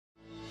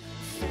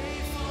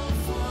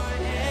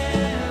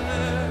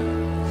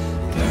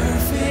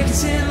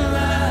is in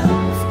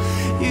love.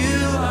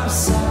 You are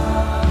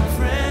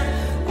sovereign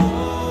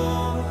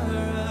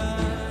over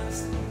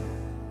us.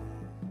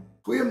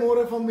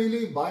 Goeiemôre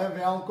familie, baie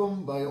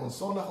welkom by ons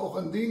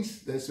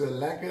Sondagoggenddiens. Dit is so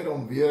lekker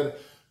om weer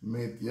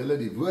met julle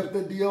die woord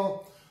te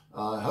deel.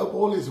 I hope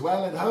all is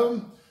well at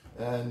home,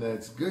 and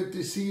it's good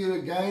to see you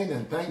again,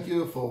 and thank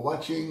you for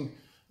watching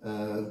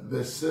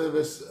this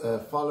service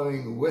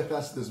following with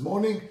us this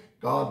morning.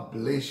 God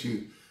bless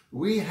you.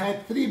 We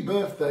had 3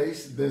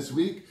 birthdays this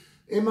week.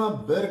 Emma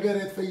Burger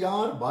het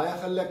verjaar, baie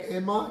geluk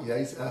Emma,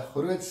 jy's 'n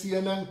groot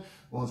seëning.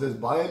 Ons is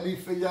baie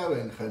lief vir jou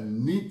en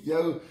geniet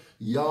jou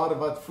jaar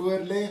wat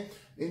voorlê.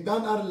 En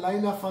dan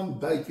Arlina van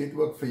Dijk het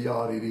ook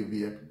verjaar hierdie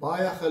week.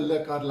 Baie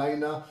geluk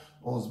Arlina,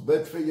 ons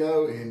bid vir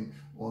jou en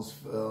ons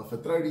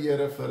vertrou die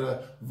Here vir 'n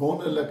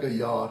wonderlike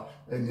jaar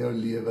in jou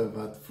lewe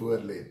wat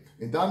voorlê.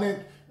 En dan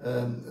het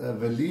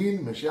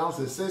Weleen, Michélle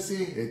se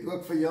sussie, het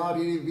ook verjaar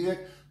hierdie week.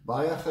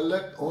 Baie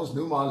geluk, ons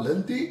noem haar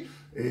Lintie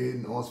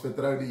en ons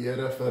vertrou die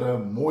Here vir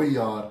 'n mooi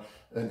jaar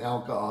in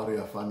elke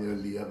area van jou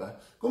lewe.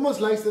 Kom ons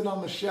luister na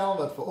Michélle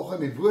wat vanoggend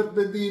die woord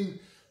bedien.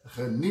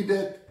 Geniet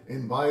dit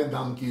en baie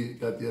dankie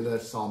dat julle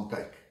saam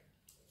kyk.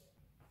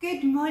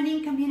 Good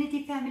morning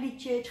Community Family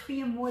Church.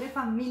 Goeiemôre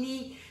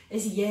familie.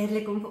 Is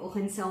heerlik om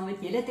vanoggend saam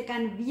met julle te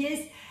kan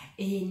wees.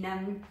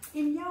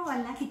 En ja,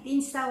 'n lekker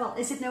dienststel, al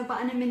is dit nou op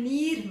 'n ander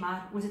manier,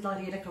 maar ons het al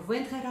redelik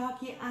gewoond geraak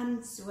hier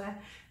aan. So ek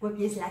hoop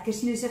jy is lekker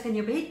snoesig in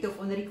jou bed of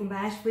onder die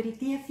kombers voor die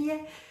TV.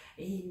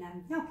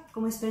 En ja,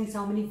 kom ons spring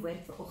saam in die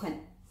woord vanoggend.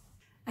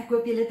 Ek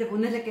hoop julle het 'n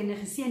wonderlike en 'n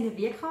geseënde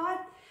week gehad.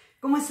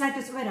 Kom ons sluit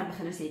ons oor, dan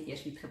begin ons net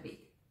eers met gebed.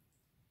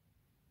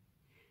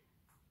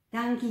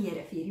 Dankie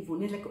Here vir hierdie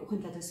wonderlike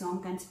oggend dat ons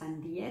saam kan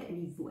spandeer in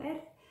die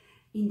woord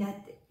en dat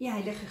die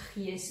Heilige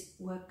Gees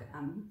ook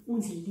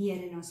ons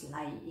leer en ons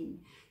lei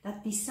en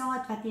dat die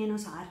saad wat hy in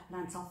ons hart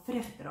plant sal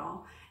vrug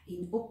dra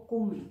en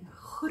opkom en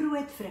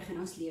groot vrug in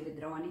ons lewe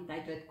dra in die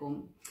tyd wat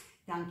kom.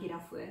 Dankie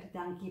daarvoor.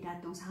 Dankie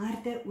dat ons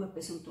harte oop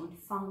is om te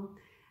ontvang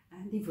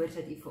die woord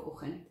wat U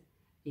vanoggend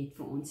het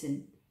vir ons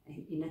en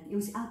dat U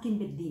ons elkeen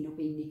bedien op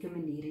 'n unieke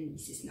manier in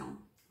Jesus naam.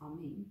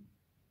 Amen.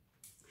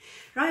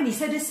 Righty,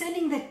 so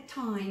discerning the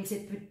times,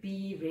 it would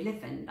be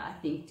relevant, I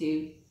think,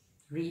 to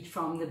read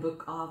from the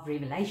book of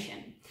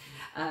Revelation.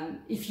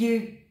 If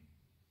you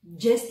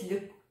just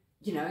look,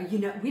 we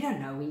don't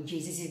know when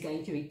Jesus is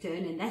going to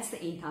return, and that's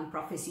the end time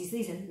prophecies.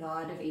 There's a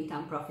lot of end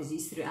time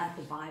prophecies throughout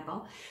the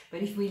Bible,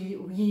 but if we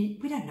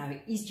don't know,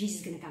 is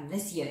Jesus going to come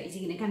this year? Is he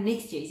going to come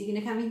next year? Is he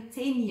going to come in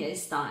 10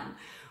 years' time?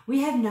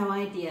 We have no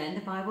idea, and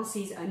the Bible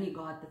says only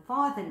God the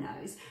Father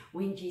knows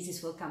when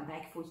Jesus will come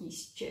back for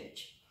his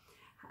church.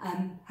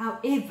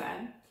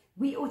 However,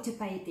 we ought to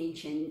pay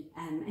attention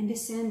and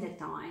discern the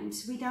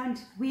times.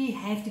 We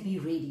have to be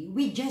ready.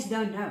 We just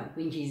don't know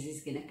when Jesus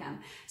is going to come.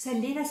 So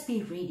let us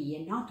be ready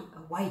and not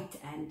wait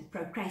and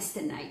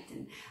procrastinate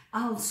and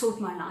I'll sort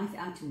my life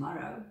out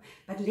tomorrow.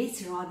 But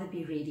let's rather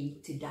be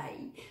ready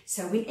today.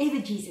 So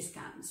whenever Jesus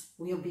comes,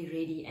 we'll be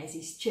ready as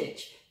his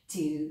church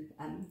to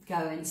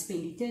go and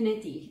spend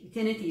eternity.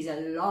 Eternity is a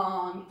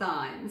long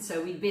time,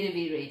 so we'd better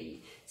be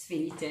ready to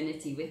spend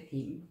eternity with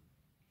him.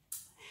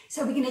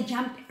 So we're going to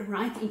jump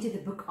right into the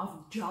book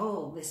of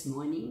Joel this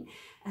morning.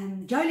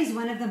 Joel is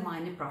one of the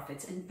minor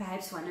prophets and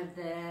perhaps one of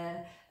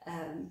the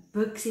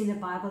books in the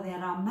Bible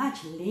that are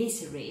much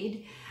less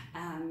read,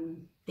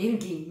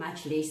 definitely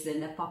much less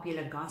than the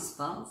popular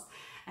Gospels.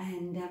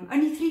 And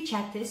only 3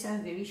 chapters, so a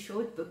very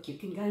short book. You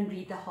can go and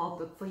read the whole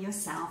book for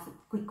yourself,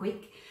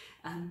 quick.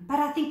 But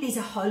I think there's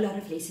a whole lot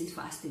of lessons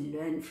for us to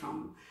learn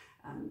from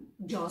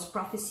Joel's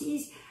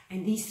prophecies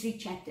and these 3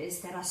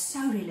 chapters that are so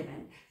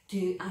relevant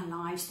to our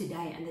lives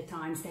today and the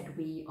times that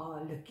we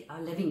are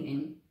living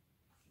in.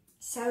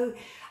 So,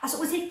 as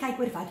ons net kyk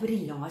oor wat oor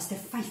die laaste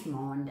 5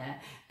 maande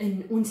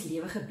in ons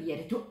lewe gebeur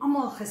het, toe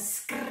almal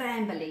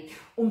gescramble het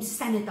om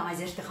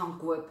sanitizers te gaan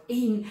koop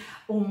en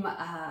om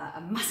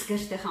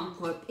maskers te gaan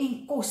koop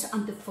en kos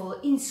aan te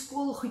vul en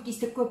skoolgoedjies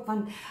te koop,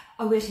 want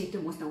ouers het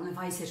ons nou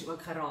onderwysers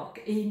ook geraak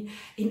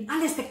en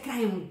alles te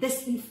kry om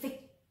disinfecting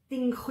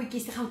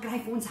goedjies te gaan kry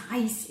vir ons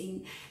huis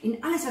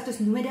en alles wat ons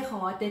nodig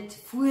gehad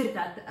het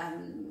voordat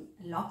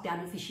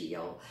lockdown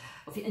officieel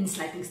of die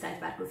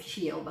insluitingstydperk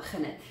officieel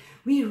begin het.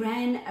 We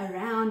ran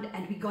around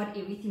and we got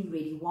everything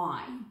ready.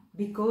 Why?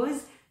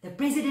 Because the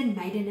president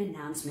made an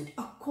announcement,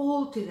 a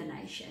call to the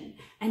nation,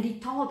 and he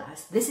told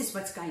us this is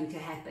what's going to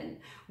happen.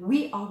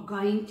 We are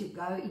going to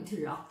go into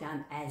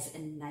lockdown as a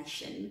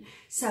nation.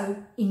 So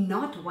in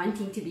not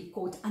wanting to be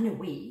caught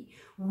unaware,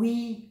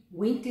 we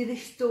went to the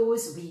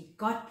stores, we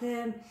got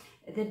the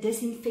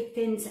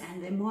disinfectants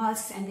and the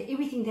masks and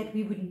everything that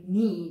we would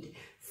need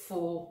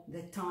for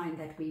the time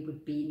that we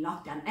would be in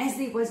lockdown. As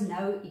there was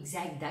no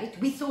exact date,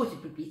 we thought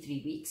it would be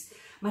 3 weeks,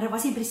 maar daar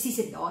was nie presies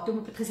 'n datum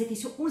op dit gesit nie.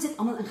 So ons het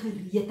almal in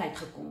gereedheid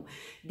gekom.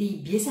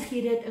 Die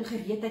besighede het in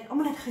gereedheid,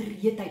 almal het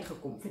gereedheid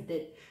gekom vir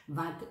dit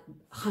wat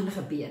gaan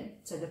gebeur.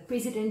 So the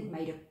president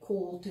made a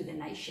call to the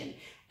nation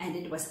and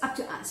it was up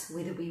to us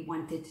whether we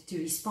wanted to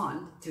respond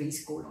to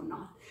his call or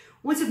not.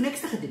 Ons hoef niks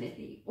te gedoen het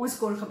nie. Ons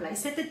kon gebly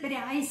sit het by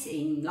die huis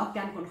en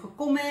lockdown kon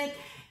gekom het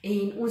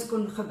en ons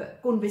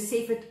kon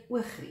besef het,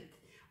 o Griet,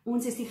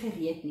 ons is nie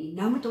gereed nie.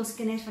 Nou moet ons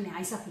kinders van die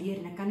huis af leer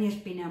en ek kan nie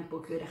eers penne en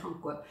potloode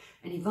gaan koop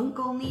in die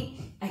winkel nie.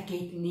 Ek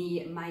het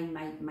nie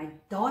my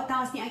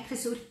data is nie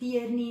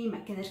uitgesorteer nie.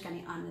 My kinders kan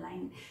nie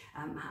aanlyn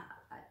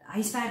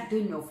huiswerk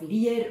doen of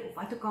leer of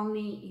wat ook al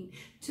nie. En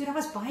so daar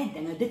was baie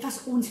dinge. Dit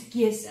was ons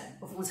keuse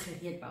of ons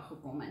gereed wou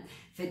gekom het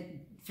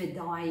vir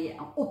daai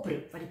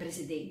oproep wat die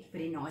president vir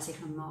die nasie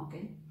gemaak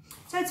het.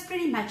 So it's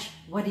pretty much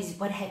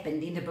what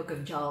happened in the book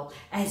of Joel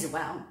as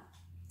well.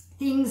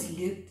 Things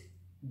looked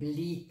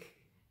bleak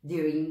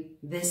during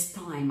this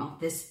time of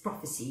this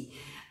prophecy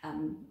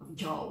of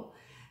Joel.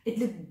 It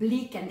looked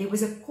bleak, and there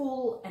was a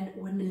call and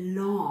an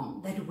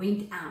alarm that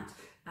went out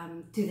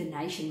to the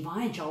nation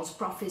via Joel's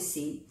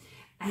prophecy.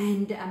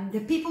 And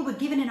the people were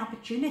given an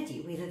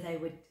opportunity whether they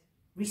would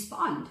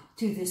respond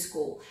to this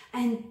call.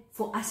 And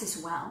for us as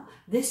well,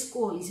 this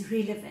call is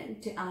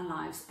relevant to our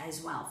lives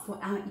as well, for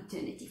our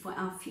eternity, for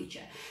our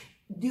future.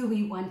 Do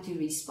we want to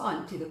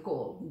respond to the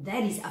call?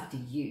 That is up to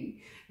you,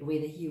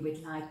 whether you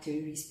would like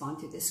to respond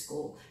to this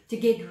call, to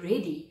get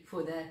ready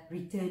for the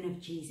return of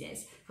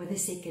Jesus, for the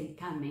second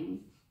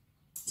coming.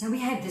 So we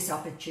have this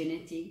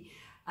opportunity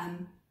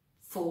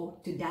for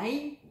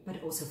today,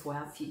 but also for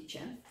our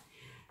future.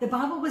 The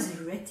Bible was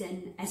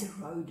written as a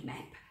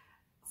roadmap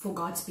for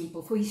God's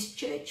people, for His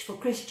church, for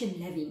Christian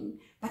living,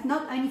 but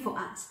not only for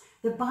us.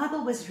 The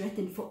Bible was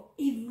written for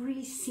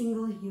every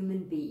single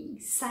human being,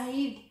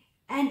 saved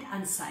and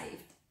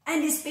unsaved,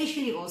 and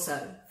especially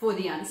also for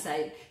the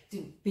unsaved,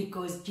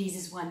 because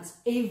Jesus wants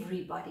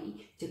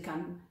everybody to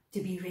come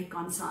to be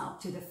reconciled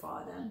to the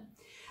Father.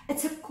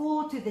 It's a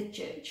call to the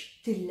church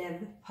to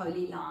live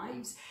holy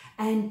lives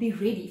and be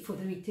ready for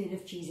the return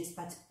of Jesus,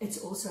 but it's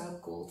also a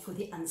call for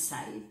the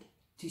unsaved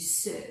to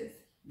serve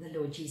the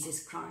Lord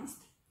Jesus Christ.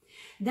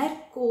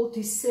 That call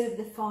to serve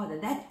the Father,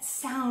 that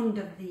sound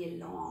of the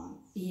alarm,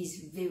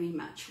 is very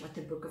much what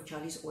the book of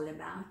Joel is all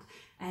about.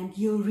 And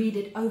you'll read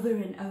it over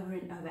and over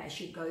and over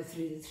as you go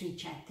through the 3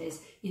 chapters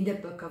in the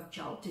book of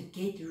Joel to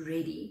get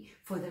ready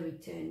for the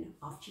return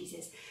of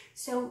Jesus.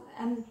 So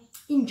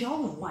in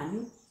Joel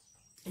 1,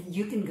 and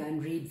you can go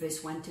and read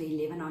verse 1 to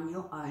 11 on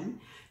your own,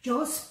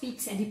 Joel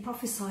speaks and he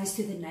prophesies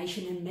to the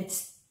nation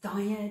amidst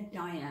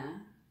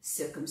dire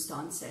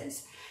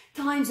circumstances,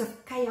 times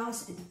of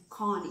chaos and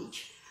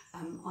carnage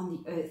on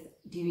the earth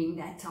during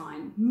that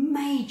time.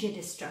 Major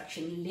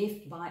destruction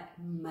left by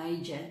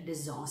major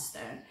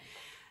disaster.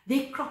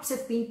 Their crops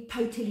have been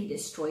totally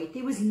destroyed.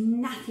 There was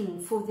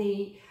nothing for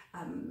their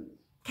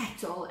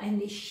cattle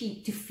and their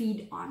sheep to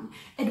feed on.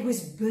 It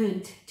was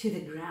burnt to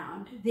the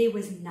ground. There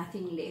was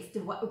nothing left.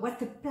 What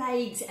the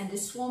plagues and the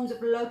swarms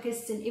of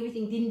locusts and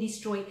everything didn't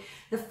destroy,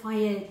 the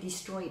fire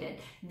destroyed it.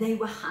 They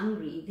were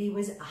hungry. There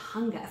was a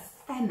hunger, a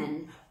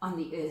famine on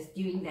the earth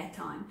during that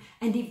time.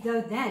 And if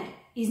though that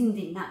isn't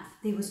enough,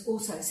 there was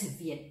also a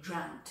severe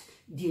drought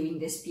during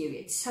this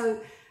period.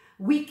 So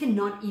we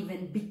cannot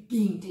even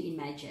begin to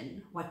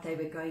imagine what they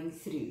were going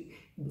through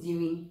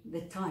during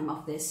the time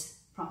of this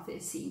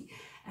prophecy.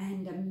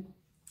 And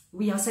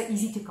we are so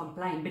easy to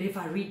complain, but if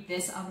I read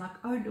this, I'm like,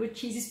 oh Lord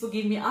Jesus,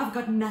 forgive me, I've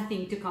got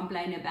nothing to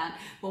complain about.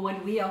 But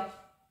what we have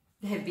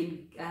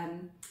been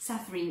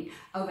suffering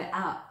over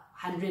our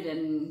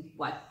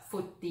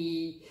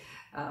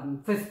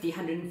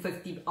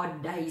 150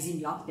 odd days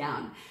in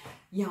lockdown,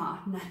 yeah,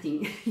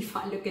 nothing. If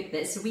I look at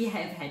this, we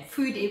have had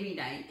food every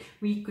day.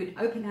 We could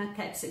open our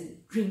taps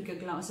and drink a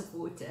glass of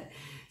water.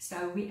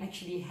 So we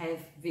actually have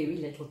very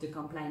little to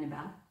complain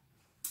about.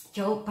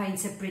 Joel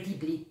paints a pretty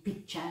bleak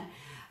picture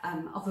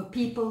of a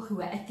people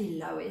who are at their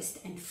lowest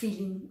and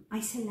feeling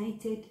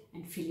isolated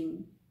and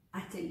feeling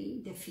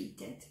utterly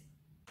defeated.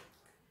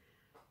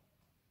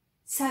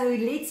 So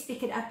let's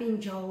pick it up in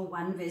Joel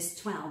 1 verse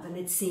 12, and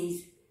it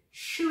says,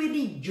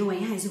 surely joy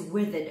has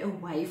withered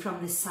away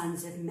from the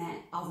sons of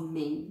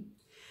men.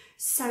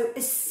 So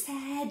a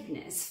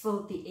sadness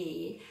filled the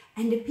air,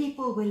 and the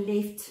people were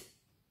left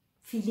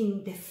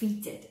feeling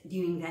defeated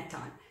during that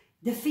time.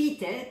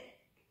 Defeated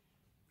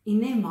in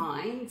their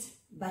minds,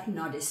 but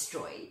not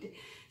destroyed.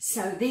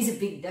 So there's a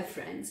big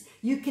difference.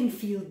 You can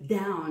feel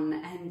down,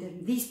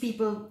 and these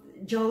people,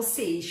 Joel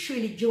says,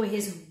 surely joy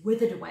has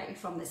withered away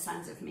from the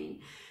sons of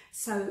men.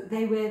 So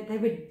they were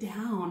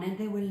down and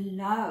they were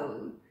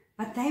low,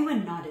 but they were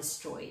not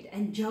destroyed.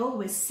 And Joel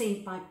was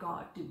sent by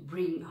God to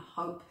bring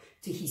hope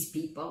to his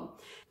people.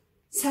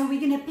 So we're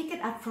going to pick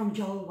it up from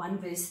Joel 1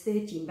 verse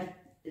 13, but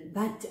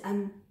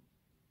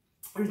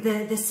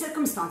the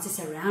circumstances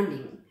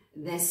surrounding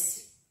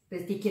this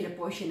particular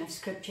portion of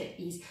scripture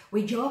is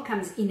where Joel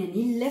comes in and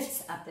he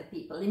lifts up the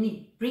people and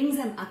he brings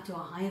them up to a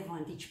higher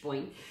vantage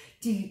point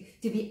to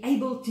be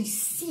able to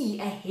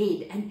see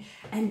ahead.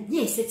 And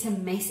yes, it's a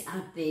mess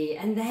out there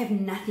and they have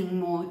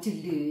nothing more to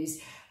lose.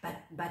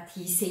 But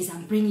he says,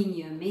 I'm bringing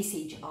you a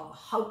message of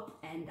hope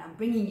and I'm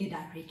bringing you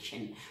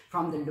direction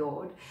from the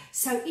Lord.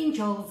 So in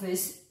Joel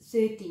verse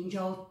 13,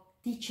 Joel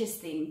teaches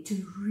them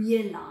to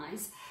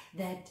realize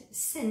that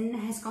sin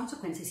has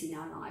consequences in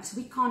our lives.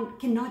 We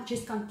cannot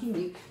just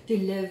continue to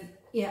live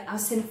our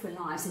sinful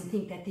lives and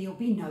think that there will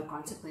be no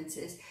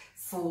consequences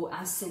for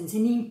our sins.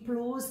 And he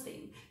implores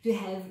them to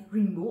have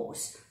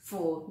remorse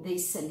for their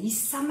sin. He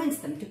summons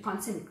them to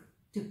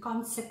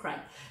consecrate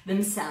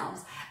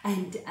themselves,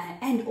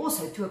 and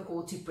also to a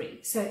call to prayer.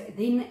 So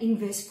then in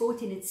verse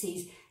 14 it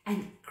says,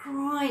 and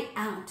cry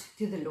out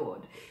to the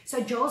Lord.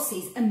 So Joel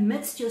says,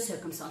 amidst your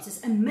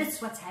circumstances,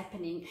 amidst what's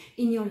happening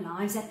in your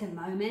lives at the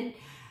moment,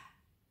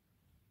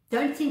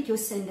 don't think your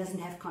sin doesn't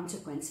have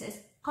consequences.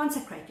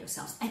 Consecrate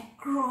yourselves and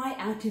cry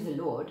out to the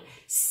Lord.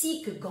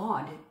 Seek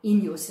God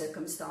in your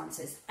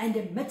circumstances and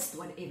amidst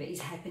whatever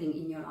is happening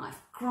in your life.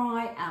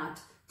 Cry out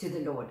to the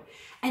Lord.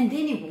 And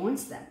then he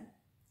warns them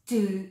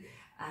to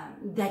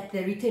that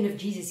the return of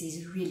Jesus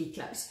is really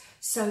close.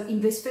 So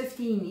in verse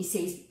 15 he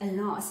says,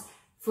 alas,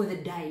 for the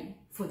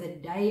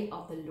day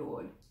of the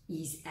Lord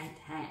is at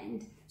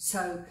hand.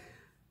 So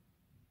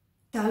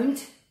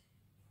don't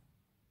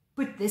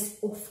put this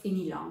off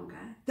any longer.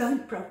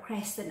 Don't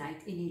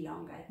procrastinate any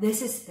longer.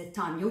 This is the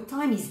time. Your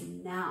time is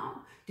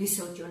now to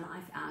sort your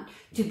life out,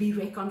 to be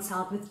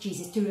reconciled with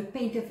Jesus, to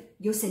repent of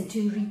your sin,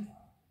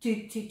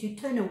 to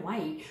turn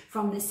away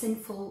from the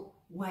sinful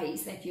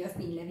ways that you have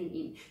been living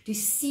in, to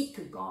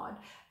seek God,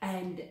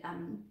 and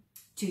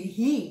to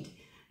heed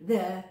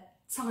the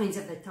signs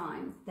of the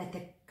time that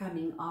the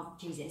coming of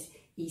Jesus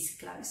is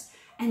close.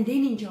 And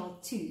then in Joel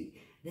 2,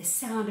 the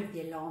sound of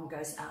the alarm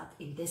goes out,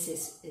 and this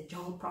is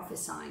Joel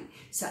prophesying.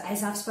 So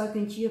as I've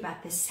spoken to you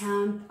about the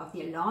sound of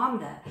the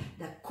alarm,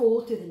 the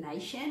call to the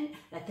nation,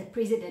 that the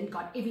president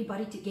got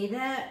everybody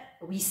together,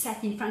 we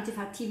sat in front of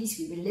our TVs,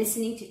 we were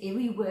listening to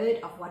every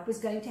word of what was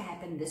going to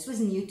happen. This was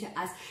new to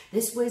us.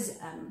 This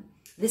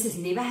has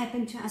never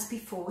happened to us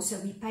before, so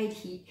we paid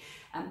heed.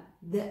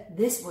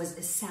 This was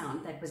a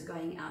sound that was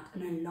going out,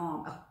 an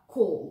alarm, a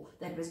call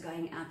that was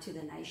going out to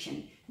the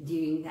nation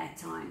during that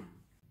time.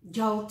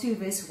 Joel 2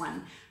 verse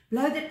 1,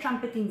 blow the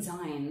trumpet in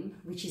Zion,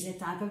 which is a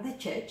type of the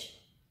church,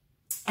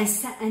 and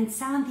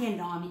sound the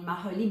alarm in my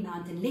holy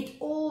mountain. Let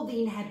all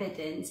the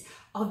inhabitants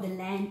of the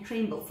land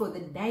tremble, for the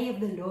day of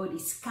the Lord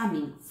is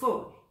coming,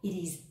 for it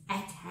is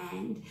at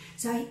hand.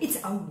 So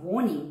it's a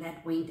warning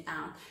that went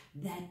out,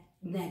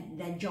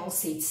 that Joel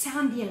said,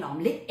 sound the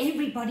alarm, let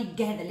everybody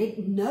gather, let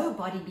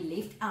nobody be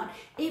left out.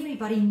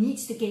 Everybody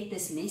needs to get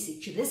this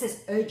message. This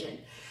is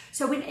urgent.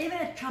 So whenever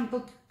a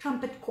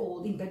trumpet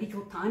called in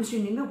biblical times,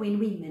 remember when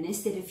we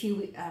ministered a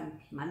few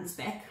months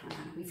back,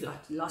 we've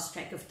lost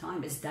track of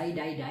time, it's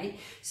day,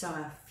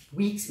 so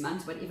weeks,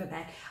 months, whatever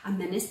back, I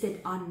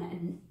ministered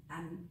on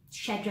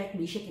Shadrach,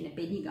 Meshach and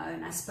Abednego,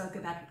 and I spoke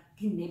about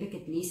King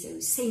Nebuchadnezzar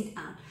who sent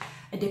out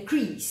a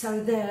decree.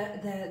 So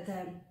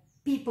the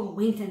people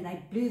went and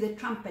they blew the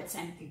trumpets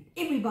and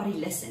everybody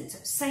listened. So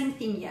same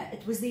thing here.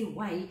 It was their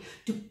way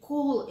to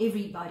call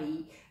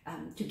everybody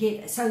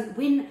together. So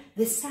when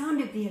the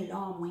sound of the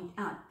alarm went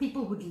out,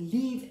 people would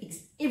leave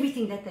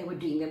everything that they were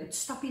doing. They would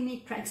stop in their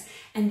tracks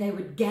and they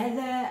would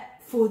gather,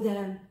 for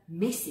the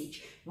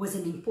message was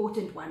an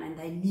important one and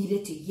they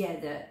needed to hear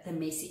the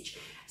message.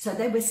 So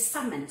they were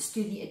summoned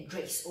to the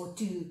address or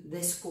to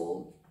this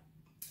call.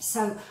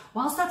 So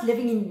whilst not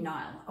living in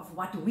denial of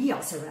what we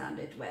are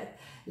surrounded with,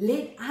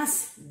 let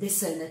us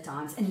discern the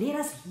times and let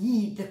us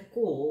heed the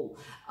call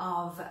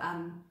of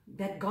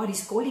that God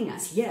is calling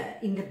us here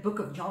in the book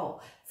of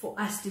Joel for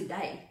us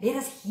today. Let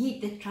us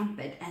heed the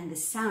trumpet and the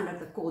sound of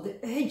the call, the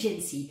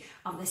urgency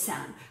of the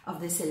sound of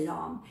this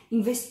alarm.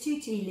 In verse 2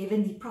 to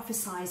 11, he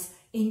prophesies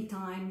end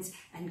times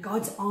and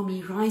God's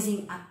army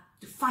rising up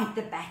to fight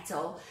the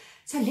battle.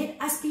 So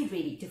let us be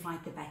ready to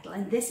fight the battle.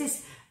 And this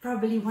is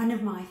probably one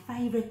of my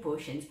favorite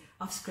portions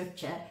of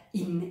scripture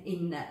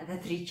in the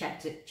three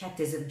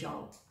chapters of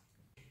Joel.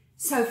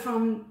 So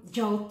from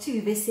Joel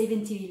 2 verse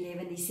 7 to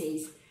 11 he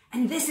says,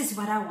 and this is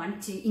what I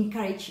want to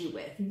encourage you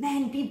with.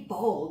 Man, be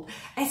bold.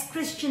 As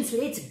Christians,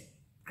 let's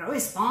grow a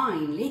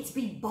spine. Let's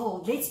be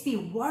bold. Let's be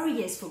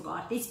warriors for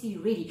God. Let's be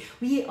ready.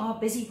 We are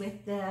busy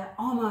with the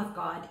armor of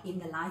God in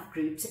the life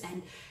groups,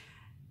 and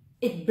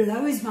it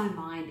blows my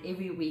mind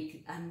every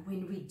week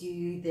when we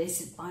do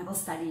this Bible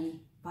study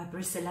by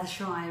Priscilla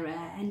Schreier,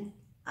 and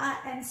I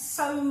am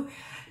so,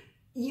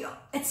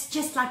 it's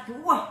just like,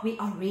 whoa, we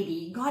are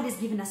ready. God has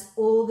given us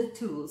all the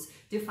tools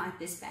to fight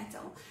this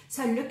battle.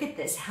 So look at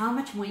this. How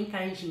much more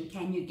encouraging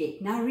can you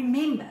get? Now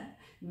remember,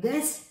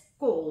 this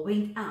call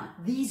went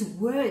out. These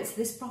words,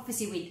 this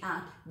prophecy went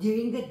out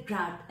during the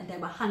drought, and they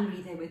were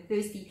hungry, they were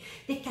thirsty.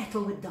 Their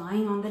cattle were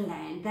dying on the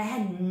land. They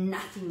had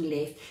nothing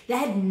left. They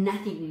had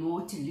nothing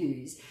more to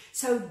lose.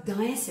 So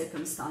dire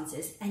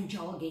circumstances, and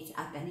Joel gets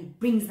up and he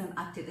brings them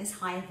up to this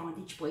higher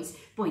vantage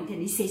point, and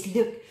he says,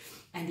 look,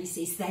 and he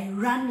says, they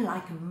run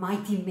like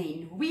mighty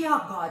men. We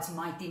are God's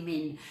mighty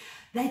men.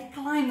 They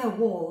climb the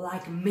wall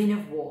like men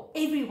of war.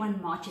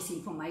 Everyone marches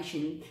in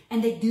formation,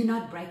 and they do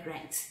not break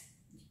ranks.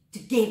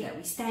 Together,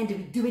 we stand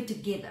and we do it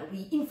together.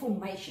 We in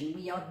formation,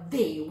 we are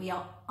there, we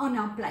are on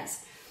our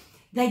place.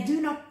 They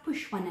do not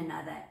push one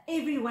another.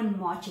 Everyone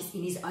marches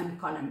in his own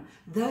column.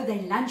 Though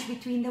they lunge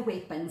between the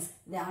weapons,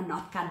 they are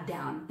not cut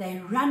down. They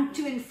run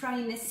to and fro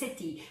in the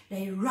city.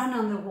 They run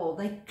on the wall.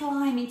 They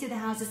climb into the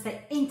houses.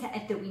 They enter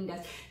at the windows.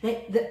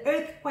 The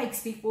earth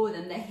quakes before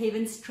them. The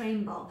heavens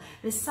tremble.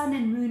 The sun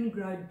and moon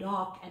grow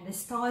dark, and the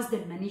stars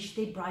diminish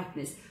their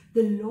brightness.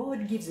 The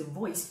Lord gives a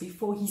voice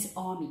before his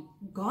army.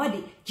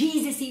 God,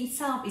 Jesus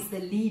himself is the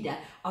leader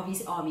of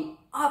his army,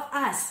 of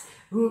us,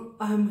 who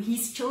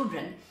his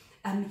children.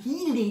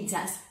 He leads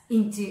us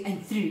into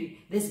and through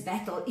this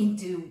battle,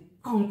 into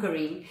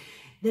conquering.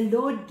 The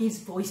Lord gives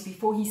voice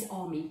before his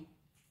army,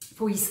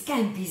 for his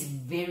camp is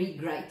very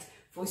great,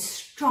 for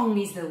strong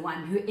is the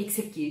one who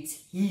executes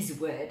his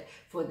word.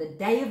 For the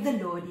day of the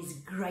Lord is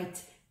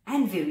great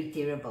and very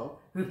terrible.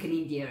 Who can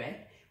endure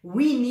it?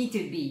 We need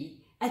to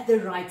be at the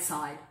right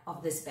side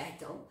of this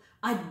battle.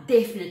 I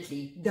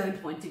definitely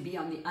don't want to be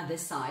on the other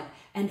side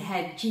and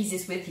have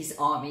Jesus with his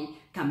army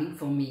coming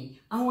for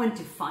me. I want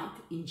to fight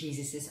in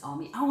Jesus's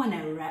army. I want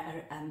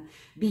to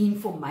be in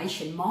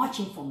formation, march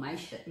in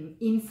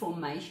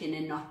formation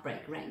and not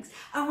break ranks.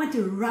 I want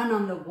to run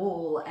on the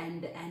wall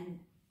and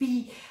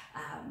be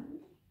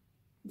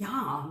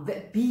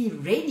be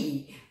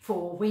ready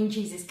for when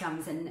Jesus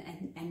comes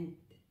and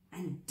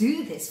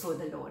do this for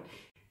the Lord.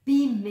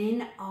 Be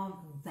men of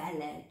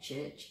valor,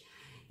 church.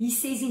 He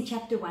says in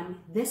chapter 1,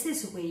 this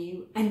is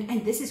where,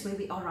 and this is where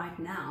we are right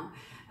now,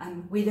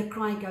 where the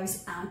cry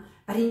goes out.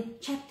 But in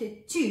chapter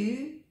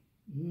 2,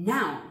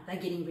 now they're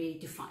getting ready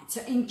to fight.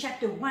 So in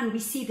chapter 1, we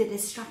see the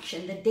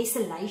destruction, the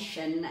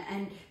desolation,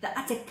 and the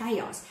utter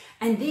chaos.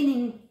 And then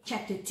in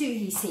chapter 2,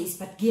 he says,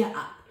 but gear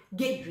up,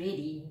 get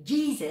ready.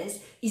 Jesus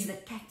is the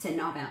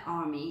captain of our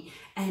army,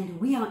 and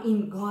we are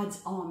in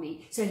God's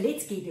army. So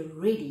let's get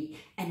ready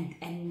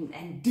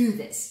and do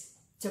this.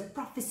 So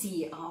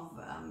prophecy of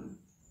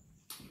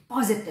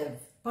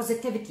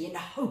positivity and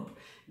hope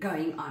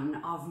going on,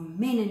 of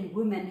men and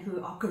women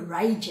who are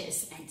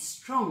courageous and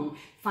strong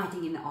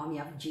fighting in the army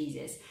of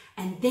Jesus.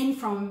 And then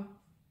from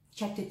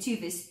chapter 2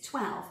 verse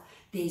 12,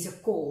 there's a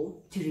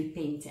call to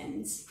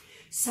repentance.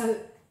 So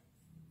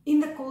in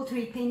the call to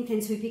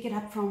repentance, we pick it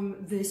up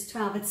from verse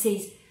 12. It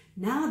says,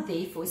 now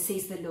therefore,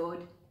 says the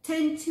Lord,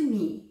 turn to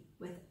me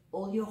with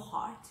all your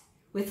heart,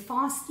 with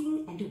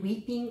fasting and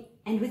weeping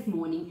and with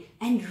mourning,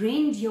 and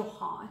rend your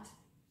heart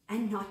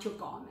and not your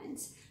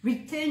garments.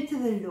 Return to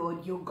the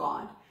Lord your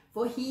God,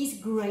 for he is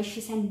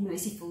gracious and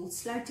merciful,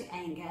 slow to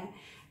anger,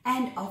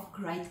 and of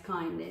great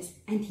kindness,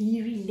 and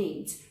he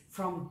relents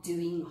from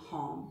doing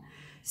harm.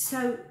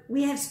 So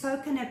we have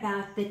spoken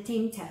about the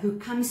tempter who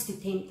comes to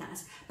tempt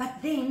us,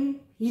 but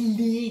then he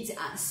leads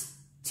us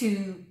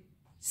to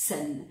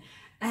sin.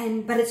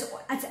 But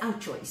it's our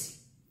choice.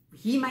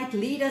 He might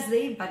lead us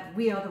there, but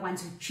we are the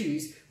ones who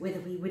choose whether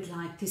we would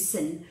like to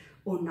sin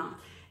or not.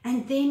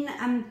 And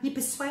then he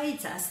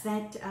persuades us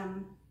that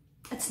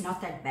it's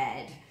not that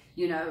bad,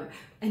 you know,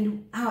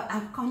 and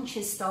our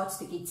conscience starts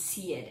to get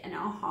seared and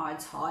our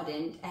hearts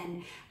hardened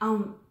and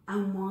our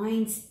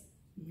minds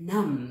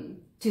numb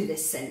to the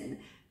sin.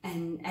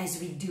 And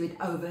as we do it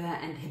over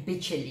and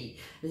habitually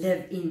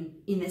live in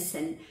the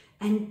sin,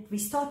 and we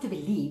start to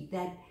believe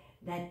that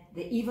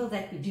the evil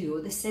that we do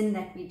or the sin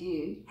that we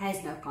do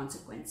has no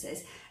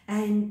consequences,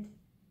 and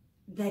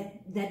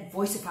that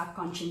voice of our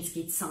conscience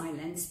gets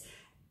silenced.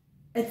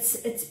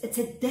 It's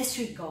a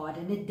disregard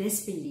and a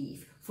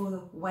disbelief for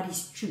what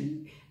is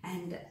true,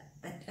 and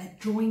a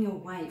drawing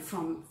away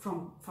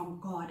from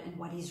God and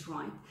what is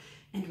right.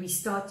 And we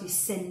start to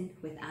sin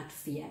without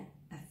fear.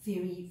 A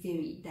very,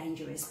 very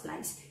dangerous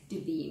place to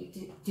be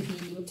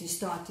in, to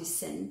start to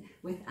sin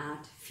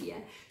without fear.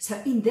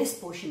 So in this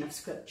portion of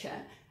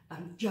scripture,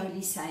 Joel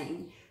is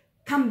saying,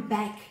 come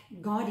back.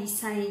 God is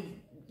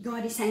saying,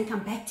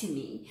 come back to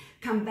me.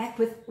 Come back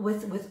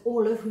with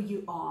all of who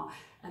you are.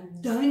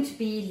 Don't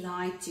be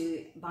lied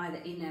to by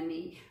the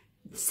enemy.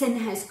 Sin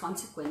has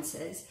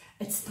consequences.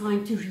 It's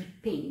time to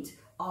repent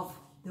of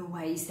the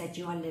ways that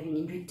you are living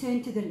in.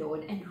 Return to the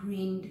Lord and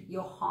rend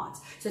your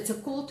hearts. So it's a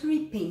call to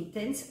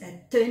repentance, a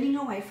turning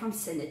away from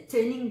sin, a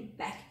turning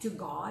back to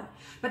God,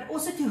 but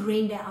also to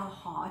render our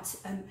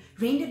hearts.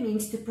 Render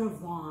means to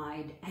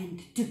provide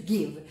and to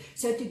give.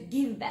 So to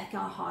give back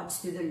our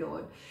hearts to the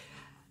Lord.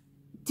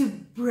 To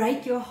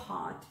break your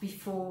heart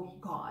before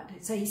God.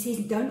 So he says,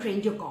 don't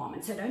rend your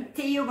garments. So don't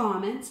tear your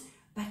garments,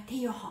 but tear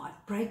your heart.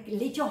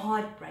 Let your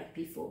heart break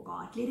before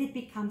God. Let it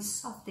become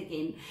soft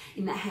again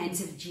in the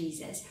hands of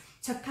Jesus.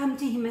 So come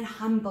to him in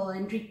humble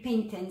and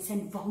repentance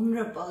and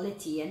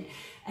vulnerability,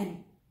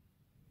 and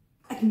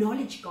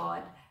acknowledge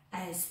God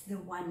as the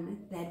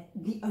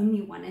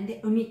only one and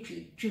the only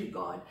true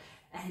God,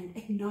 and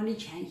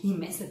acknowledge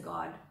him as the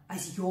God,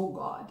 as your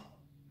God.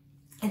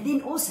 And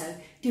then also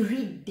to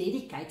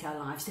rededicate our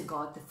lives to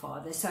God the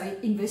Father. So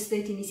in verse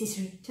 13 he says,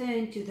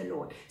 return to the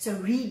Lord. So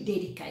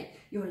rededicate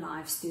your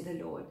lives to the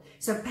Lord.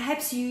 So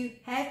perhaps you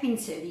have been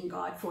serving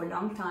God for a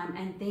long time,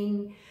 and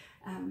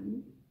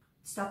then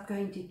stopped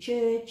going to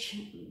church,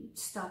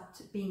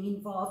 stopped being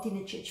involved in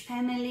a church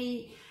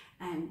family,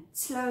 And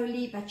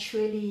slowly but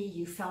surely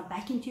you fell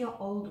back into your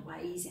old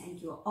ways and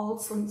your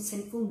old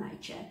sinful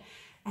nature.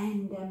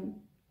 And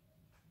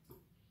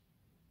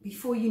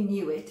before you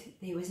knew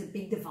it, there was a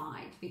big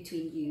divide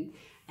between you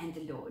and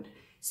the Lord.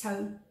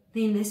 So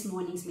then this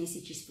morning's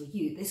message is for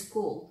you. This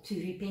call to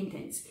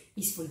repentance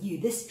is for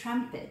you. This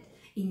trumpet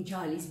in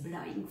Joel is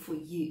blowing for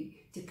you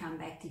to come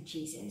back to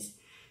Jesus.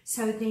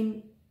 So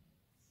then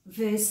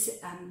verse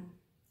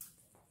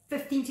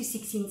 15 to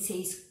 16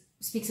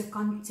 speaks of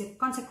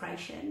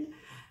consecration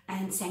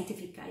and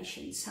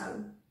sanctification.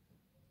 So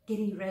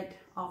getting rid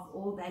of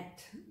all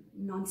that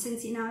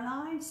nonsense in our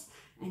lives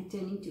and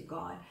turning to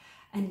God.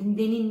 And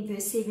then in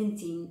verse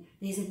 17,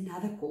 there's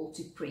another call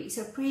to pray.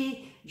 So prayer,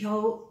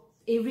 Joel,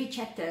 every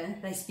chapter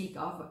they speak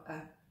of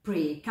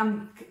prayer.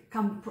 Come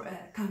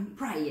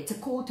pray. It's a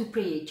call to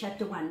prayer.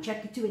 Chapter 1,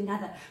 chapter 2,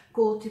 another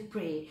call to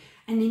prayer.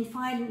 And then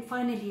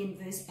finally in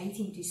verse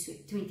 18 to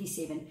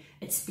 27,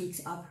 it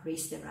speaks of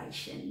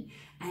restoration.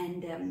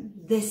 And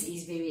this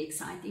is very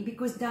exciting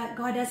because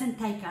God doesn't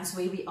take us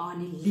where we are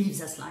and He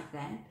leaves us like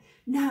that.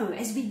 No,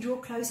 as we draw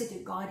closer to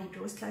God, He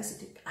draws closer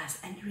to us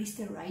and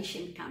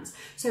restoration comes.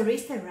 So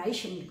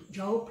restoration,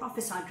 Joel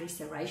prophesied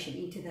restoration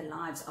into the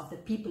lives of the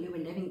people who were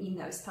living in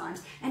those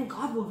times. And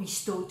God will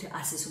restore to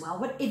us as well,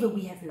 whatever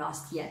we have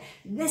lost here.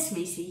 This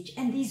message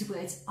and these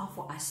words are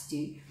for us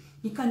too.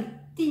 He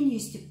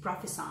continues to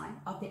prophesy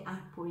of the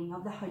outpouring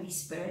of the Holy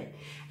Spirit.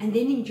 And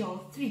then in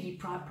Joel 3, he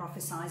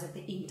prophesies of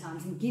the end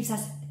times and gives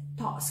us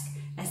a task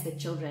as the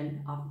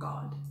children of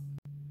God.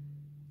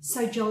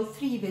 So Joel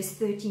 3 verse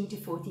 13 to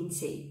 14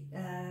 says,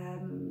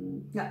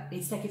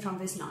 let's take it from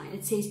verse 9.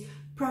 It says,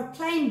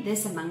 proclaim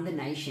this among the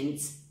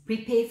nations,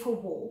 prepare for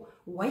war,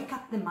 wake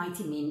up the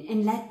mighty men,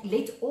 and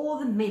let all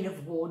the men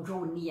of war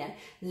draw near.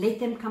 Let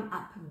them come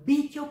up,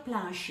 beat your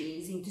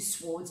plowshares into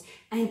swords,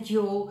 and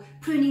your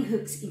pruning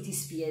hooks into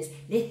spears.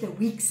 Let the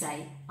weak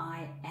say,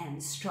 I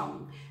am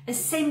strong.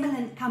 Assemble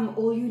and come,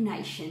 all you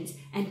nations,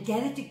 and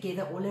gather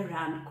together all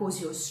around. Cause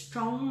your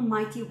strong,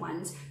 mighty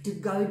ones to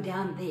go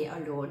down there,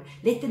 O Lord.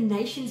 Let the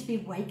nations be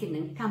wakened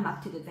and come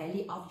up to the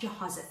valley of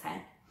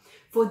Jehoshaphat.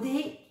 For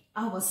there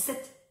I will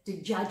sit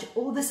to judge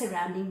all the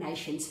surrounding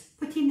nations.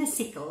 Put in the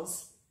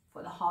sickles,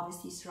 for the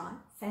harvest is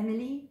ripe.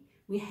 Family,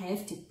 we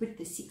have to put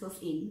the sickles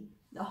in.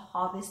 The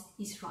harvest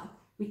is ripe.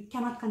 We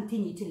cannot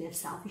continue to live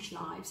selfish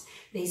lives.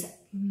 There's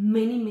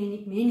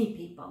many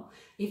people,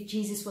 if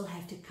Jesus will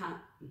have to come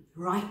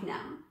right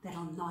now, that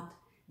will not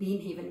be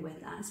in heaven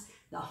with us.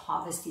 The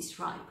harvest is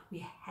ripe.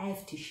 We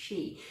have to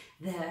share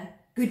the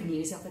good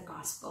news of the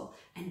gospel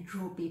and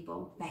draw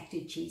people back to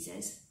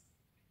Jesus.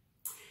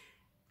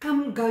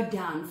 Come, go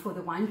down, for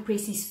the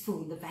winepress is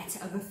full, the vats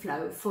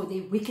overflow, for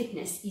their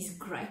wickedness is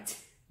great.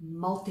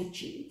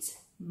 Multitudes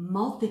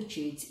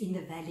in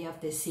the valley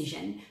of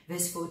decision.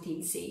 Verse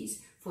 14 says,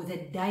 for the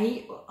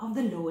day of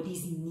the Lord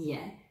is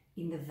near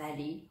in the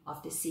valley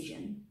of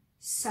decision.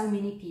 So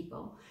many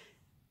people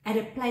at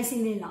a place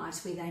in their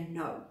lives where they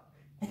know.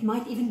 It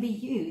might even be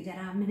you that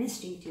I'm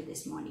ministering to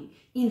this morning,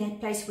 in that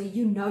place where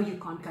you know you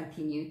can't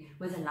continue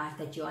with the life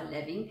that you are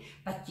living,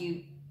 but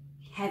you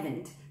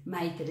haven't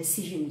made the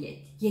decision yet.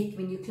 Yet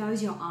when you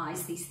close your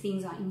eyes, these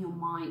things are in your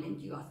mind and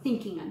you are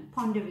thinking and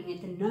pondering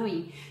it and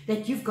knowing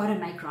that you've got to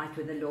make right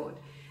with the Lord.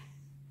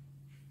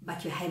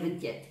 But you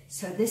haven't yet.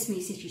 So this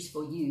message is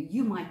for you.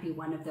 You might be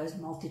one of those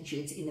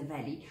multitudes in the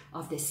valley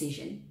of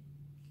decision.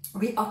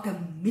 We are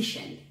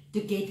commissioned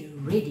to get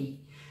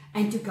ready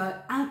and to go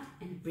out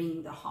and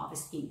bring the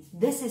harvest in.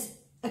 This is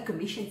a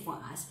commission for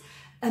us.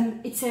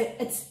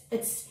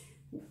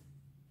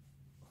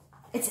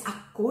 It's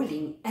our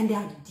calling and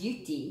our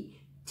duty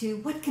to,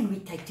 what can we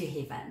take to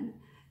heaven?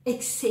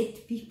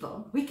 Accept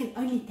people. We can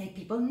only take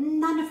people.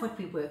 None of what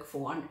we work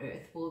for on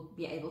earth will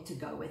be able to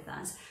go with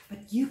us.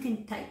 But you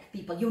can take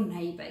people, your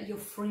neighbor, your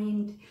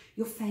friend,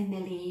 your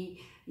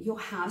family, your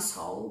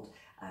household,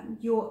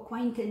 your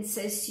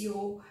acquaintances,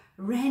 your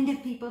random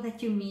people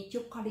that you meet,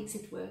 your colleagues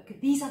at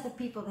work. These are the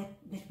people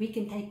that we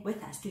can take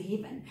with us to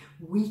heaven.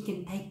 We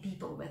can take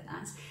people with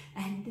us.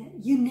 And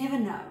you never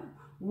know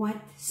what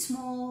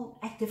small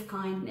act of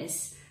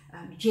kindness,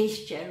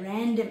 gesture,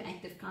 random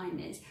act of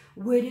kindness,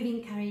 word of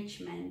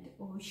encouragement,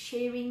 or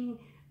sharing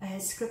a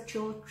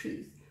scriptural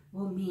truth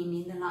will mean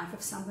in the life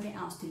of somebody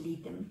else to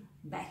lead them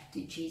back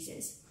to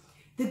Jesus.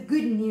 The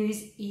good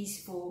news is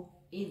for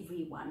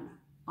everyone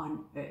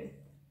on earth.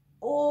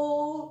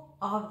 All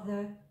of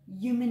the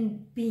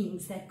human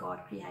beings that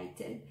God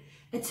created.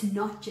 It's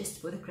not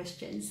just for the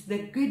Christians. The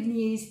good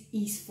news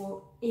is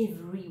for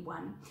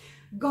everyone.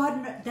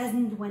 God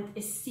doesn't want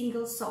a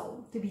single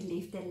soul to be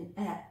left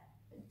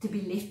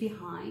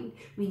behind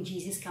when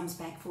Jesus comes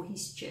back for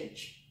his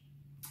church,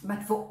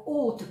 but for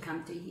all to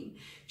come to him.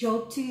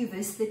 Joel 2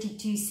 verse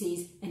 32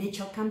 says, and it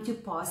shall come to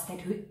pass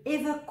that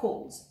whoever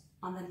calls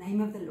on the name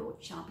of the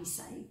Lord shall be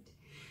saved.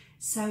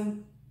 So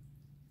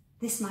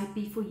this might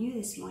be for you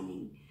this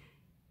morning.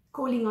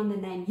 Calling on the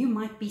name. You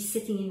might be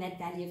sitting in that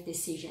valley of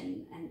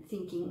decision and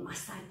thinking,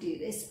 must I do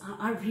this?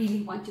 I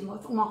really want to,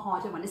 with all my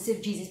heart I want to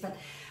serve Jesus, but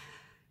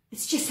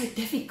it's just so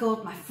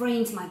difficult, my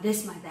friends, my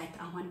this, my that.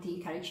 I want to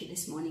encourage you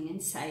this morning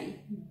and say,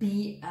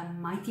 be a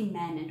mighty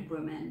man and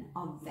woman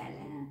of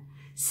valor.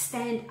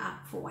 Stand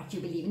up for what you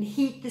believe and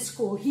heed this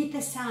call, heed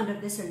the sound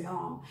of this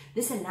alarm.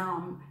 This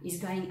alarm is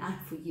going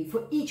out for you,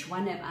 for each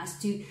one of us,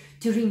 to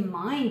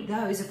remind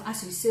those of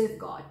us who serve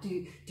God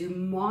to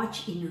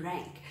march in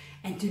rank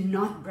and to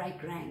not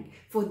break rank.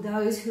 For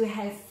those who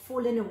have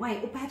fallen away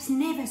or perhaps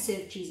never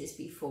served Jesus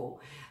before,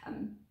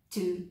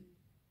 to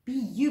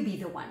be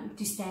the one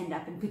to stand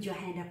up and put your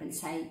hand up and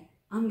say,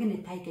 I'm going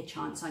to take a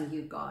chance on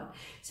you, God.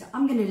 So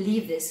I'm going to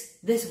leave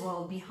this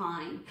world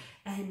behind.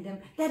 And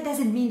that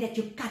doesn't mean that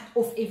you cut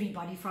off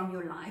everybody from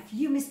your life.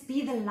 You must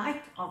be the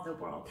light of the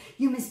world.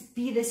 You must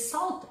be the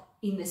salt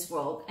in this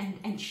world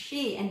and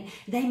share. And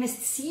they must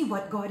see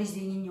what God is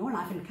doing in your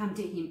life and come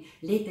to Him.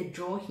 Let it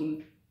draw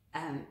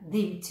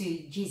them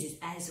to Jesus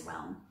as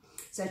well.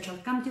 So it shall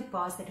come to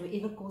pass that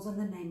whoever calls on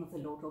the name of the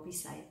Lord will be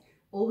saved.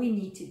 All we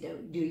need to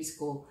do is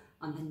call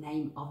on the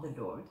name of the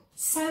Lord.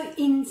 So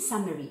in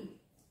summary,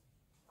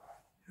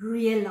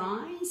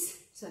 realize,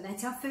 so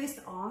that's our first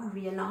R,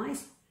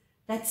 realize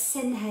that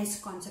sin has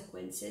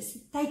consequences.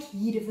 Take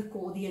heed of the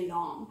call, the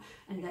alarm,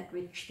 and that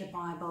which the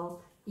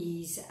Bible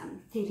is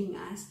telling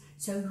us.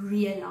 So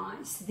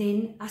realize.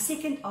 Then our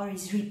second R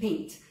is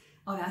repent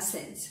of our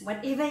sins.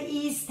 Whatever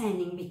is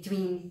standing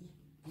between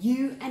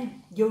you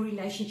and your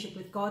relationship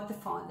with God the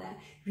Father,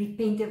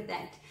 repent of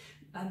that.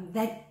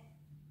 That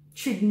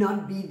should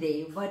not be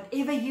there.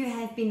 Whatever you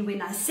have been, when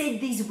I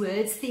said these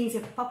words, things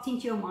have popped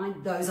into your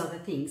mind, those are the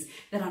things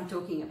that I'm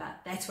talking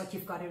about. That's what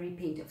you've got to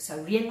repent of.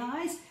 So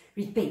realize,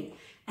 repent,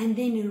 and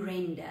then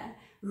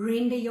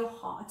render your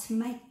heart.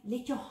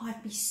 Let your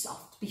heart be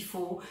soft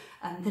before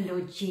the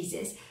Lord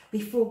Jesus,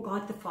 before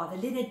God the Father.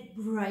 Let it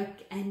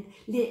break, and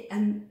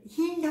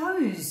He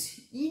knows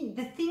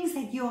the things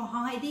that you are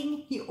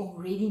hiding. He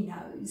already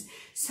knows.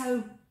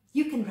 So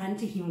you can run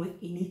to Him with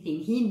anything.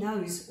 He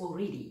knows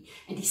already,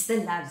 and He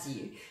still loves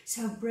you.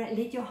 So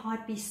let your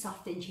heart be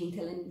soft and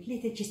gentle, and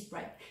let it just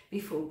break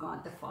before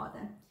God the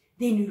Father.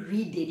 Then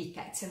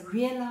rededicate. So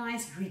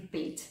realize,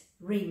 repent,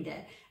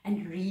 render,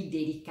 and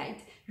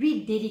rededicate.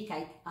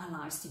 Rededicate our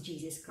lives to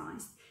Jesus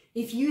Christ.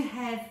 If you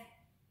have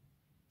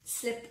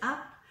slipped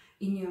up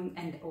in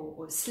your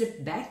or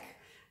slipped back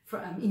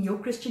in your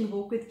Christian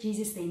walk with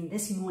Jesus, then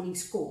this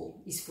morning's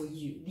call is for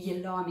you.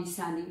 The alarm is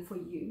sounding for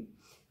you.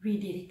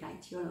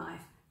 Rededicate your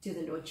life to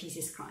the Lord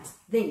Jesus Christ.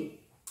 Then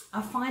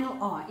our final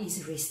R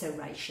is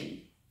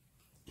restoration.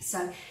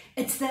 So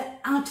it's the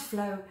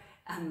outflow,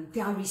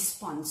 our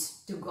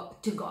response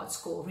to God's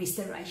call,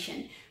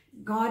 restoration.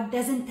 God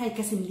doesn't take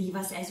us and leave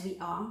us as we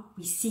are.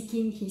 We seek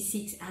Him, He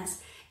seeks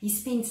us. He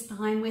spends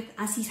time with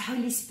us. His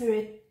Holy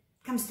Spirit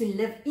comes to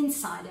live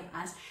inside of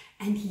us,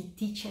 and He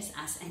teaches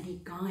us and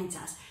He guides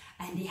us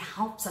and He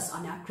helps us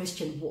on our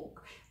Christian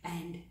walk.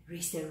 And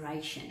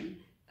restoration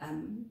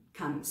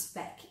comes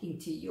back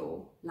into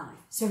your life.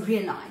 So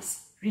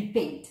realize,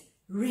 repent,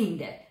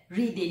 render,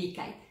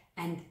 rededicate,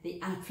 and the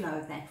outflow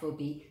of that will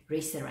be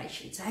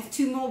restoration. So I have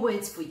two more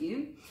words for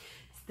you.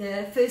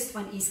 The first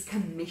one is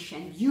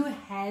commission. You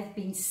have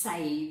been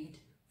saved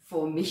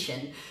for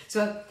mission.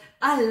 So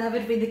I love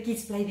it when the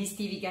kids play these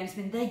TV games,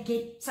 when they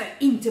get so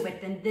into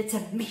it and it's a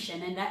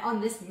mission and they're on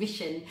this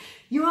mission.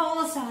 You are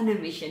also on a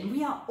mission.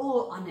 We are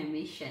all on a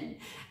mission,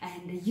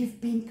 and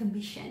you've been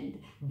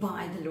commissioned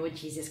by the Lord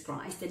Jesus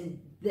Christ. And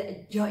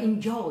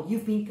in Joel,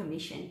 you've been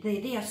commissioned.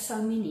 There are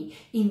so many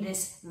in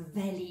this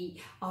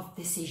valley of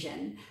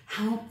decision.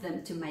 Help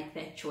them to make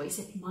that choice.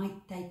 It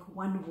might take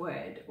one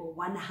word or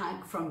one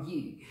hug from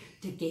you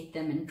to get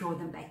them and draw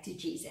them back to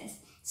Jesus.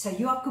 So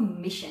you are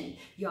commissioned,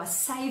 you are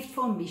saved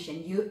for a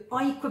mission, you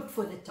are equipped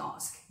for the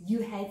task,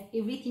 you have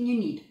everything you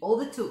need, all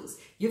the tools,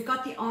 you've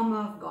got the armor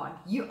of God,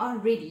 you are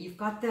ready, you've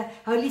got the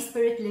Holy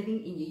Spirit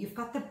living in you, you've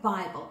got the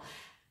Bible.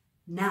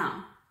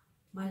 Now,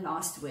 my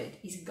last word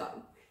is go.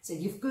 So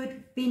you've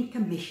been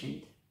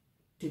commissioned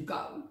to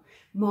go.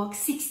 Mark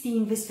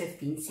 16 verse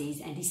 15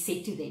 says, and He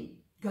said to them,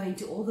 go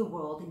into all the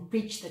world and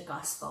preach the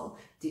gospel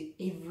to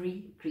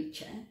every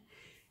creature.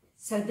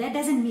 So that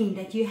doesn't mean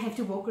that you have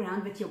to walk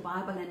around with your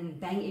Bible and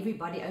bang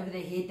everybody over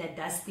the head that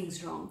does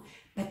things wrong,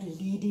 but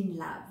lead in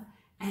love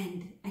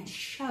and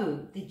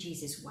show the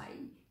Jesus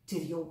way to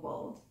your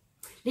world.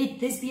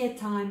 Let this be a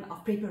time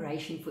of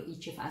preparation for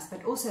each of us,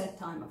 but also a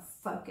time of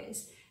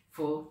focus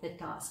for the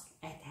task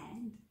at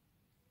hand.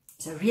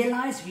 So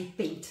realize,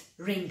 repent,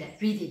 render,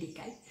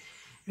 rededicate.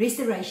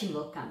 Restoration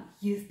will come.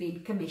 You've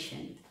been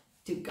commissioned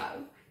to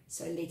go.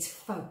 So let's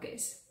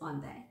focus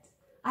on that.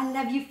 I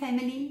love you,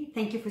 family.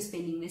 Thank you for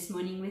spending this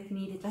morning with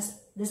me.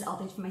 Dis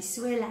altyd vir my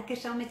so lekker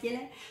saam met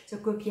julle. So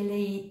ek hoop julle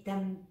het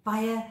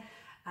baie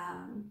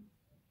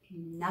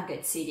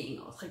nuggets, sê die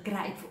Engels,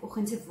 gekry vir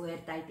oggend se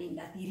woordtyd, en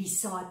dat hierdie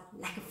saad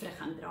lekker vrug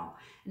gaan dra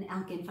in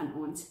elkeen van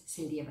ons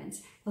se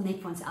lewens. Ek wil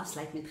net vir ons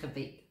afsluit met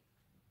gebed.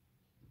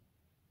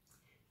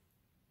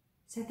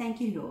 So thank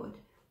you, Lord,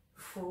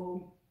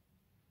 for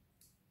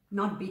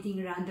not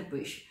beating around the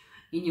bush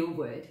in your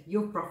word.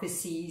 Your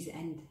prophecies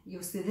and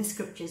the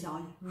scriptures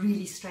are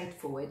really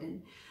straightforward,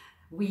 and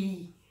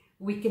we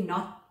we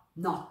cannot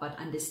not but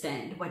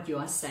understand what you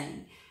are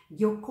saying.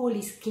 Your call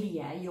is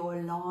clear, your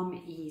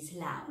alarm is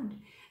loud,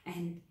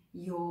 and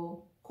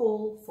your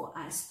call for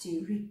us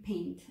to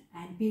repent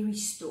and be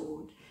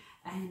restored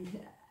and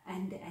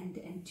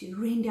to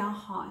rend our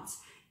hearts,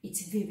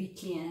 it's very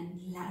clear and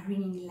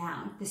ringing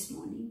loud this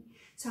morning.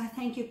 So I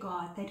thank you,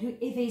 God, that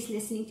whoever is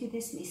listening to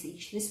this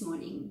message this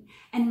morning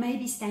and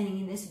maybe standing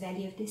in this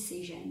valley of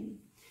decision,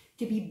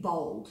 to be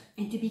bold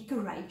and to be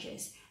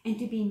courageous and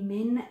to be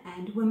men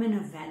and women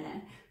of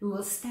valor who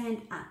will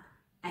stand up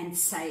and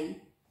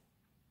say,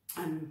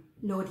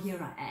 Lord, here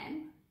I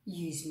am,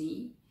 use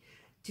me,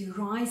 to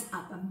rise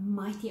up a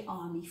mighty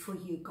army for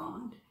you,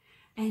 God,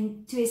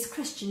 and to, as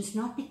Christians,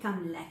 not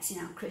become lax in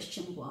our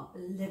Christian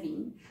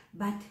living,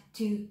 but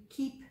to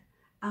keep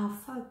our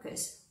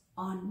focus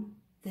on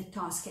the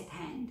task at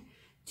hand,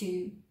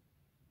 to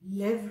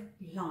live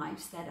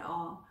lives that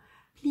are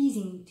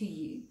pleasing to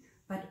you,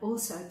 but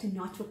also to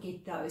not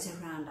forget those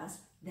around us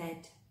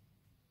that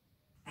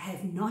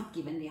have not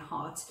given their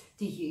hearts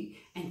to you,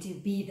 and to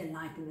be the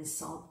light and the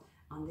salt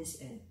on this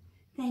earth.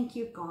 Thank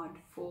you, God,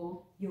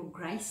 for your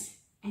grace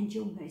and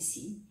your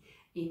mercy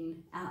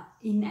in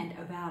and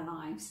of our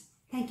lives.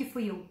 Thank you for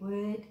your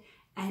word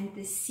and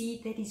the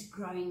seed that is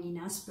growing in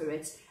our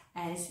spirits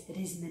as it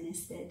is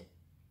ministered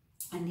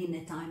and in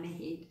the time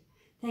ahead.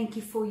 Thank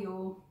you for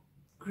your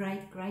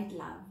great, great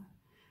love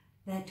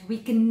that we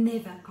can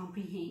never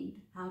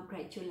comprehend how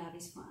great your love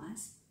is for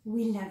us.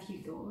 We love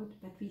you, Lord,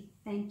 but we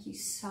thank you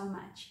so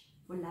much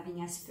for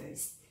loving us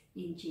first.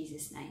 In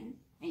Jesus' name,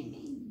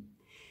 amen.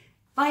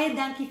 Baie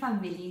dankie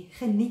familie,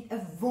 geniet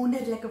 'n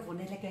wonderlike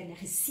en 'n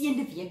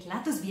geseënde week.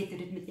 Laat ons weet hoe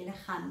dit met julle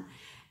gaan.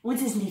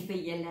 Ons is lief vir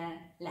julle,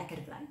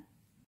 lekker bly.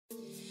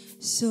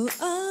 So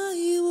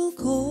I will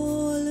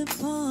call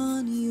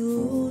upon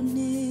your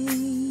name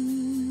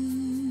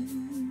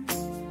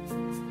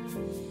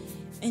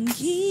and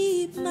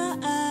keep my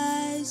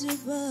eyes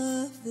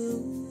above the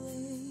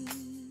waves.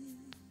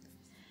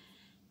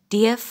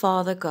 Dear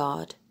Father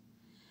God,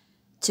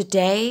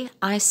 today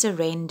I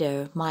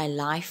surrender my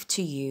life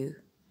to you.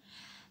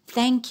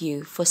 Thank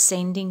you for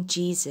sending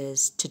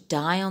Jesus to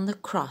die on the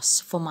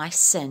cross for my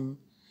sin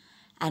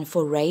and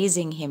for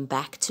raising him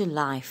back to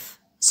life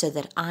so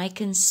that I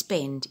can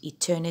spend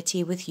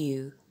eternity with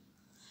you.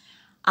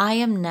 I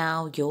am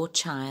now your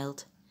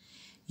child.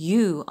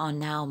 You are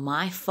now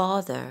my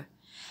Father,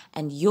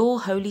 and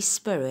your Holy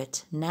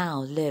Spirit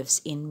now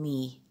lives in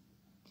me.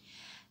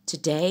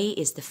 Today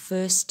is the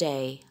first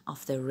day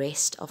of the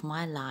rest of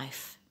my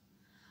life.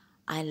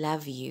 I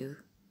love you.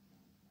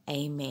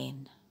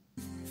 Amen.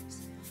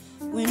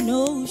 When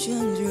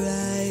oceans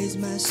rise,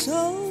 my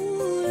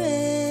soul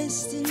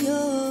rests in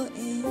your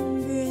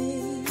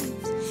embrace,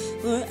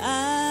 for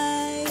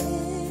I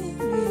am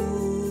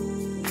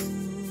yours,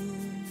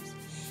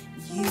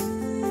 you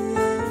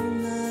are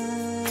mine.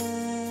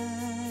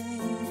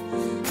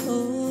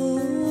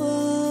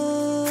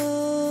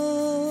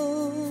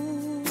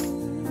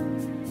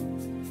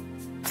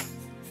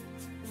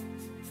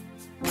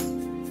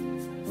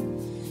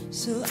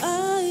 So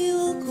I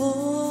will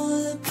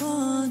call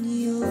upon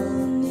your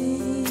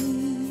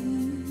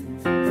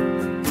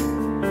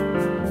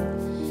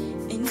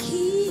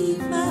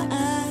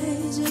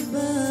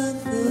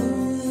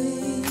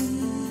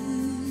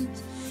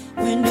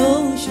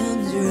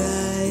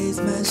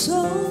my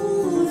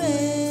soul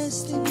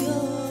rests in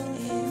your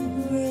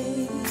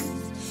embrace,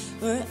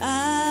 where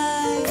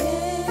I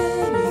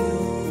am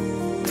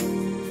yours,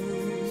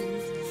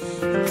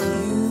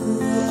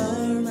 you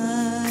are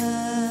mine.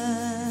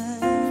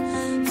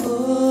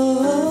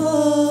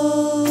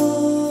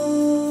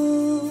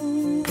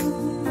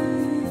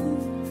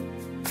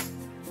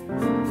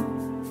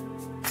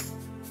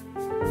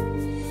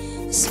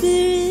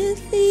 Spirit,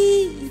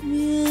 lead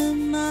me where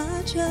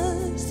my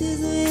trust is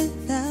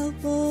without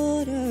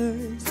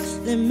borders.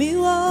 Let me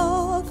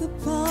walk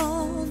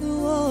upon the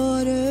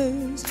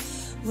waters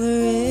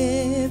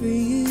wherever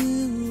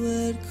you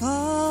would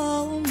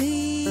call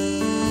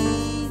me.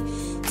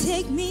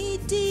 Take me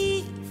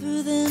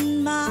deeper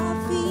than my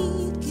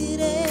feet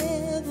could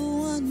ever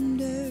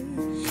wander,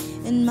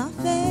 and my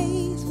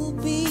faith will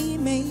be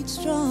made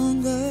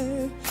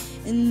stronger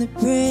in the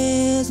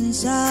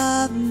presence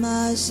of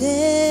my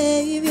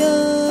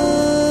Savior.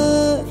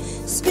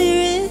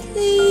 Spirit,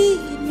 lead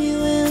me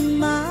where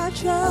my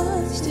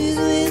trust is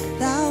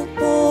without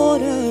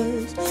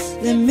borders.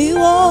 Let me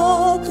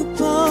walk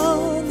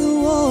upon the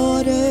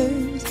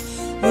waters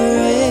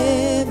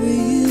wherever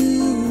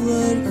you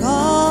would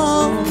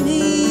call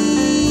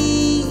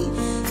me.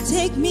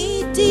 Take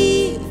me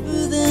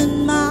deeper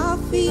than my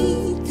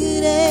feet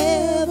could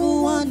ever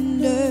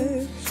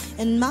wander,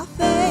 and my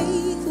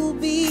faith will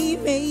be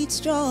made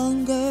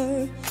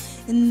stronger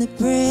in the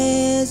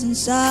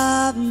presence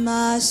of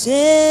my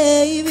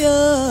Savior.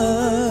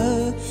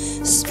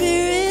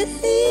 Spirit,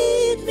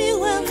 lead me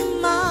where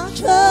my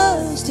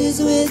trust is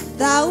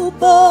without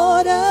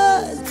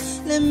borders.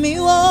 Let me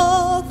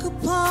walk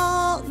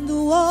upon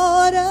the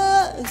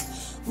waters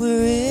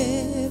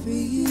wherever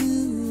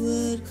you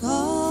would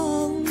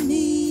call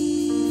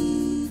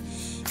me.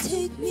 Take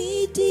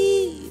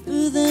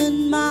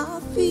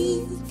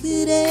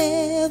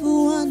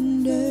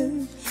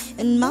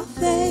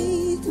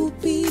faith will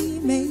be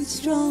made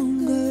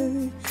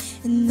stronger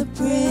in the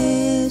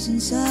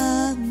presence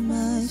of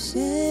my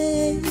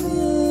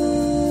Savior.